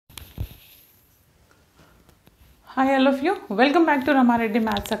Hi all of you, welcome back to Ramareddy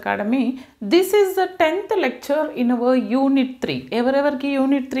Maths Academy. This is the 10th lecture in our Unit 3. ఎవరెవరికి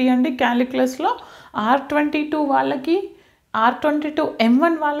Unit 3 అండి క్యాలిక్యులస్లో R22 వాళ్ళకి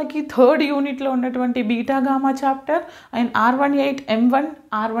R22m1 వాళ్ళకి third యూనిట్లో ఉన్నటువంటి beta gamma chapter and R18m1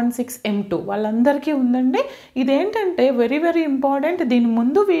 R16m2 వాళ్ళందరికీ ఉందండి. ఇదేంటంటే very important. దీని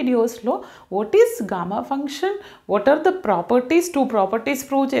ముందు వీడియోస్లో what is gamma function, what are the properties, 2 properties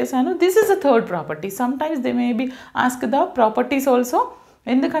prove చేశాను. This is the third property. Some times they may be ask the properties also.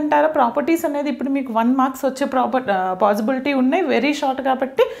 ఎందుకంటారా properties అనేది ఇప్పుడు మీకు 1 మార్క్స్ వచ్చే పాసిబిలిటీ ఉన్నాయి, వెరీ షార్ట్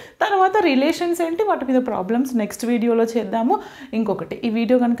కాబట్టి. తర్వాత రిలేషన్స్ ఏంటి, వాటి మీద ప్రాబ్లమ్స్ నెక్స్ట్ వీడియోలో చేద్దాము. ఇంకొకటి, ఈ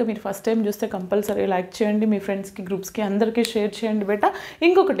వీడియో కనుక మీరు ఫస్ట్ టైం చూస్తే కంపల్సరీ లైక్ చేయండి, మీ ఫ్రెండ్స్కి గ్రూప్స్కి అందరికీ షేర్ చేయండి బేటా.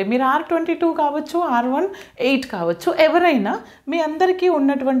 ఇంకొకటి, మీరు R22 కావచ్చు, R18 కావచ్చు, ఎవరైనా మీ అందరికీ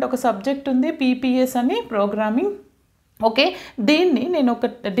ఉన్నటువంటి ఒక సబ్జెక్ట్ ఉంది PPS అని, ప్రోగ్రామింగ్. ఓకే, దీన్ని నేను ఒక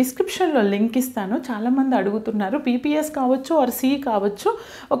డిస్క్రిప్షన్లో లింక్ ఇస్తాను. చాలామంది అడుగుతున్నారు, PPS కావచ్చు ఆర్ C కావచ్చు.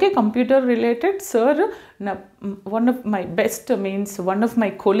 Okay, computer related. Sir one of my best means one of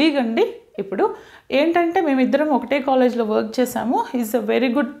my colleague అండి. ఇప్పుడు ఏంటంటే మేమిద్దరం ఒకటే కాలేజ్లో వర్క్ చేసాము. Is a very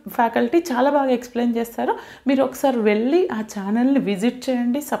good faculty, చాలా బాగా ఎక్స్ప్లెయిన్ చేస్తారు. మీరు ఒకసారి వెళ్ళి ఆ ఛానల్ని విజిట్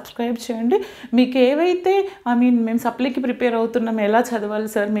చేయండి, సబ్స్క్రైబ్ చేయండి. మీకు ఏవైతే మేము సప్లీకి ప్రిపేర్ అవుతున్నాం, ఎలా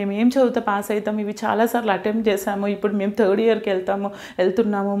చదవాలి సార్, మేము ఏం చదివితే పాస్ అవుతాం, ఇవి చాలాసార్లు అటెంప్ట్ చేసాము, ఇప్పుడు మేము థర్డ్ ఇయర్కి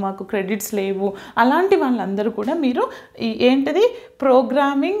వెళ్తున్నాము, మాకు క్రెడిట్స్ లేవు, అలాంటి వాళ్ళందరూ కూడా మీరు ఏంటిది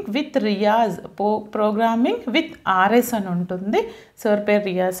programming with Riyaz, programming with RS అని ఉంటుంది. సార్ పేరు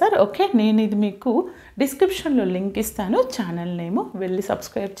రియాజ్ సార్. ఓకే, నేను ఇది మీకు డిస్క్రిప్షన్లో లింక్ ఇస్తాను, ఛానల్ నేము, వెళ్ళి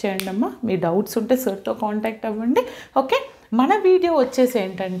సబ్స్క్రైబ్ చేయండి అమ్మా. మీ డౌట్స్ ఉంటే సార్తో కాంటాక్ట్ అవ్వండి. ఓకే, మన వీడియో వచ్చేసి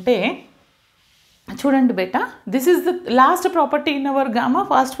ఏంటంటే చూడండి బేటా, this is the last property in our gamma.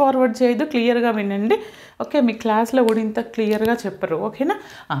 Fast forward చేయదు, క్లియర్గా వినండి. ఓకే, మీ క్లాస్లో కూడా ఇంత క్లియర్గా చెప్పరు. ఓకేనా,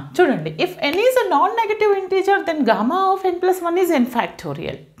 చూడండి. If n is a non negative integer then gamma of n+1 is n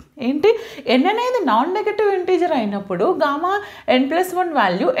factorial. ఏంటి, n అనేది నాన్ నెగటివ్ ఇంటీజర్ అయినప్పుడు gamma n+1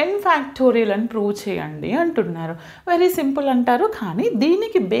 value n factorial అని ప్రూవ్ చేయండి అంటున్నారు. వెరీ సింపుల్ అంటారు, కానీ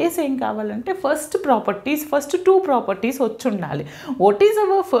దీనికి బేస్ ఏం కావాలంటే ఫస్ట్ 2 ప్రాపర్టీస్ వచ్చి ఉండాలి. What is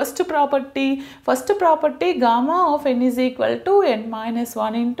our first property? First property gamma of n is equal to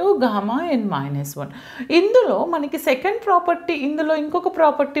n-1 into gamma n-1. ఇందులో మనకి సెకండ్ ప్రాపర్టీ, ఇందులో ఇంకొక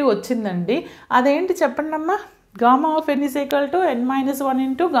ప్రాపర్టీ వచ్చిందండి. అదేంటి చెప్పండి అమ్మా? Gamma of n is equal to n-1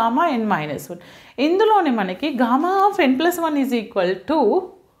 into gamma n-1. ఇందులోనే మనకి gamma of n+1 is equal to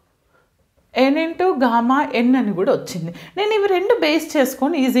n into gamma n అని కూడా వచ్చింది. నేను ఇవి రెండు బేస్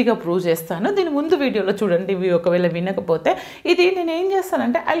చేసుకొని ఈజీగా ప్రూవ్ చేస్తాను. దీని ముందు వీడియోలో చూడండి, ఇవి ఒకవేళ వినకపోతే. ఇది నేను ఏం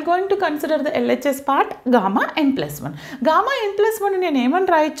చేస్తానంటే I going to consider the LHS part gamma n+1. Gamma n+1 నేను ఏమని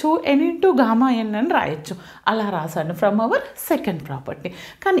రాయొచ్చు? n ఇంటూ గామా n అని రాయొచ్చు. అలా రాశాను ఫ్రమ్ అవర్ సెకండ్ ప్రాపర్టీ.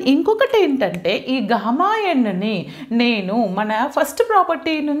 కానీ ఇంకొకటి ఏంటంటే ఈ గామా ఎన్ని నేను మన ఫస్ట్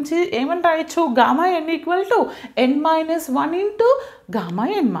ప్రాపర్టీ నుంచి ఏమని రాయొచ్చు? Gamma n equal to n-1 into gamma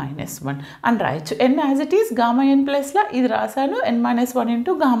n-1 అని రాయొచ్చు. n as it is gamma n ప్లస్లో ఇది రాశాను, n-1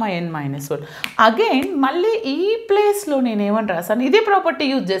 into gamma n-1. Again మళ్ళీ ఈ ప్లేస్లో నేను ఏమని రాశాను? ఇదే ప్రాపర్టీ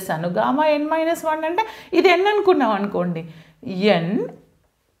యూజ్ చేశాను. గామా n-1 అంటే ఇది n అనుకున్నాం అనుకోండి, n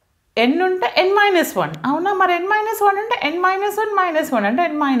ఉంటే n-1, అవునా? మరి n-1 అంటే n-1 అంటే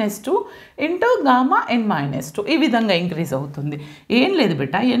n-2 ఇంటూ గామా n-2. ఈ విధంగా ఇంక్రీజ్ అవుతుంది. ఏం లేదు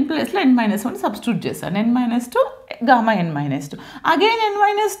బిడ్డ, n ప్లస్లో n-1 సబ్స్టిట్యూట్ చేశాను, n-2 gamma n-2. Again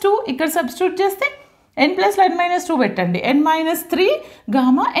n-2 ఇక్కడ సబ్స్టిట్యూట్ చేస్తే n ప్లస్లో n-2 పెట్టండి, n-3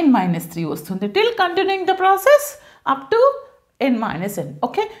 గామా n-3 వస్తుంది. Till continuing the process up to n-n.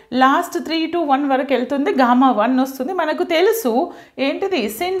 Okay, last 3 to 1 వరకు వెళ్తుంది, గామా 1 వస్తుంది. మనకు తెలుసు ఏంటిది,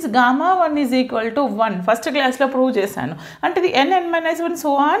 since gamma 1 is equal to 1 first క్లాస్లో ప్రూవ్ చేశాను. అంటే ఇది n-1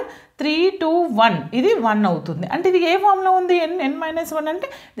 సో ఆన్ 3 to 1 ఇది 1 అవుతుంది. అంటే ఇది ఏ ఫామ్లో ఉంది? n-1 అంటే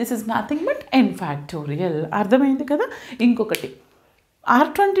this is nothing but n factorial. అర్థమైంది కదా? ఇంకొకటి,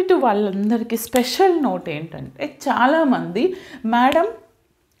 R22 వాళ్ళందరికీ స్పెషల్ నోట్ ఏంటంటే చాలామంది మేడం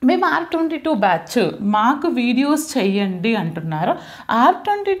మేము R22 బ్యాచ్, మాకు వీడియోస్ చెయ్యండి అంటున్నారు.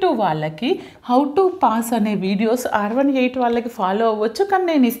 R22 వాళ్ళకి హౌ టు పాస్ అనే వీడియోస్ R18 వాళ్ళకి ఫాలో అవ్వచ్చు, కానీ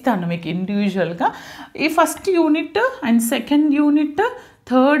నేను ఇస్తాను మీకు ఇండివిజువల్గా. ఈ first unit and second unit,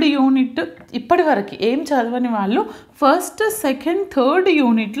 third unit ఇప్పటి వరకు ఏం చదవని వాళ్ళు ఫస్ట్, సెకండ్, థర్డ్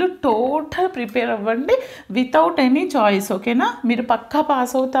యూనిట్లు టోటల్ ప్రిపేర్ అవ్వండి వితౌట్ ఎనీ చాయిస్. ఓకేనా, మీరు పక్కా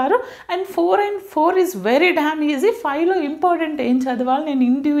పాస్ అవుతారు. And 4 is very dam easy. 5లో important ఏం చదవాలి నేను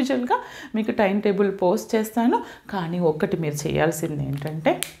ఇండివిజువల్గా మీకు టైం టేబుల్ పోస్ట్ చేస్తాను. కానీ ఒక్కటి మీరు చేయాల్సింది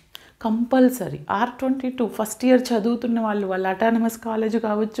ఏంటంటే కంపల్సరీ R22 ఫస్ట్ ఇయర్ చదువుతున్న వాళ్ళు అటానమస్ కాలేజ్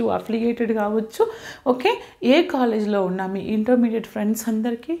కావచ్చు, అఫిలియేటెడ్ కావచ్చు, ఓకే, ఏ కాలేజ్లో ఉన్నా మీ ఇంటర్మీడియట్ ఫ్రెండ్స్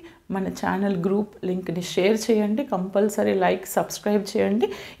అందరికీ మన ఛానల్ గ్రూప్ లింక్ని షేర్ చేయండి. కంపల్సరీ లైక్ సబ్స్క్రైబ్ చేయండి.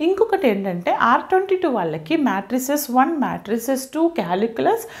 ఇంకొకటి ఏంటంటే R22 వాళ్ళకి matrices 1, matrices 2,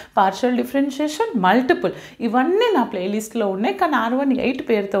 calculus, partial differentiation, multiple ఇవన్నీ నా ప్లేలిస్ట్లో ఉన్నాయి. కానీ R18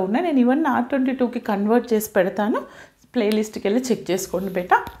 పేరుతో ఉన్నాయి. నేను ఇవన్నీ R22కి కన్వర్ట్ చేసి పెడతాను. ప్లేలిస్ట్కి వెళ్ళి చెక్ చేసుకోండి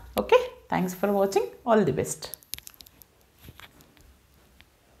బేటా. Okay, thanks for watching. All the best.